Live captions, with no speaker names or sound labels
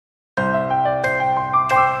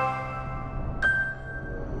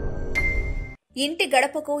ఇంటి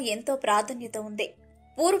గడపకు ఎంతో ప్రాధాన్యత ఉంది.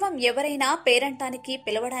 పూర్వం ఎవరైనా పేరంటానికి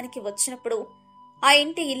పిలవడానికి వచ్చినప్పుడు ఆ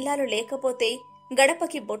ఇంటి ఇల్లాలు లేకపోతే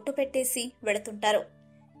గడపకి బొట్టు పెట్టేసి వెళుతుంటారు.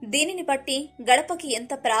 దీనిని బట్టి గడపకి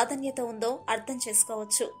ఎంత ప్రాధాన్యత ఉందో అర్థం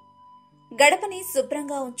చేసుకోవచ్చు. గడపని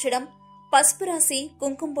శుభ్రంగా ఉంచడం, పసుపు రాసి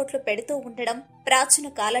కుంకుమ బొట్లు పెడుతూ ఉండడం ప్రాచీన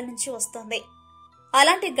కాలం నుంచి వస్తోంది.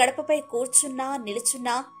 అలాంటి గడపపై కూర్చున్నా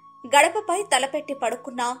నిలుచున్నా గడపపై తలపెట్టి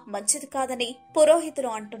పడుకున్నా మంచిది కాదని పురోహితులు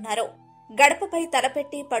అంటున్నారు. గడపపై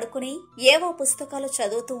తలపెట్టి పడుకుని ఏవో పుస్తకాలు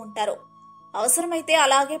చదువుతూ ఉంటారు. అవసరమైతే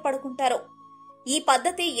అలాగే పడుకుంటారు. ఈ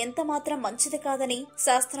పద్ధతి ఎంతమాత్రం మంచిది కాదని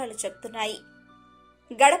శాస్త్రాలు చెప్తున్నాయి.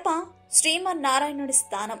 గడప శ్రీమన్ నారాయణుడి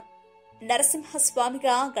స్థానం.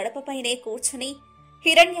 నరసింహస్వామిగా గడపపైనే కూర్చుని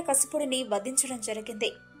హిరణ్యకశిపుడిని వధించడం జరిగింది.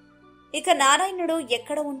 ఇక నారాయణుడు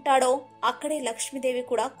ఎక్కడ ఉంటాడో అక్కడే లక్ష్మీదేవి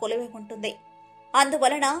కూడా కొలువై ఉంటుంది.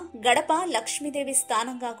 అందువలన గడప లక్ష్మీదేవి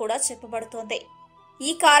స్థానంగా కూడా చెప్పబడుతోంది.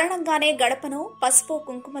 ఈ కారణంగానే గడపను పసుపు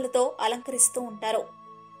కుంకుమలతో అలంకరిస్తూ ఉంటారు.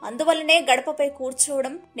 అందువల్లనే గడపపై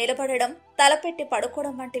కూర్చోవడం, నిలబడడం, తలపెట్టి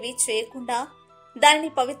పడుకోవడం వంటివి చేయకుండా దానిని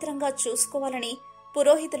పవిత్రంగా చూసుకోవాలని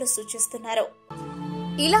పురోహితులు సూచిస్తున్నారు.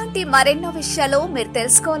 ఇలాంటి మరెన్నో విషయాలు మీరు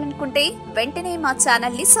తెలుసుకోవాలనుకుంటే వెంటనే మా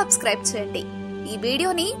ఛానల్ ని సబ్స్క్రైబ్ చేయండి. ఈ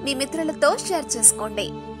వీడియోని మీ మిత్రులతో షేర్ చేసుకోండి.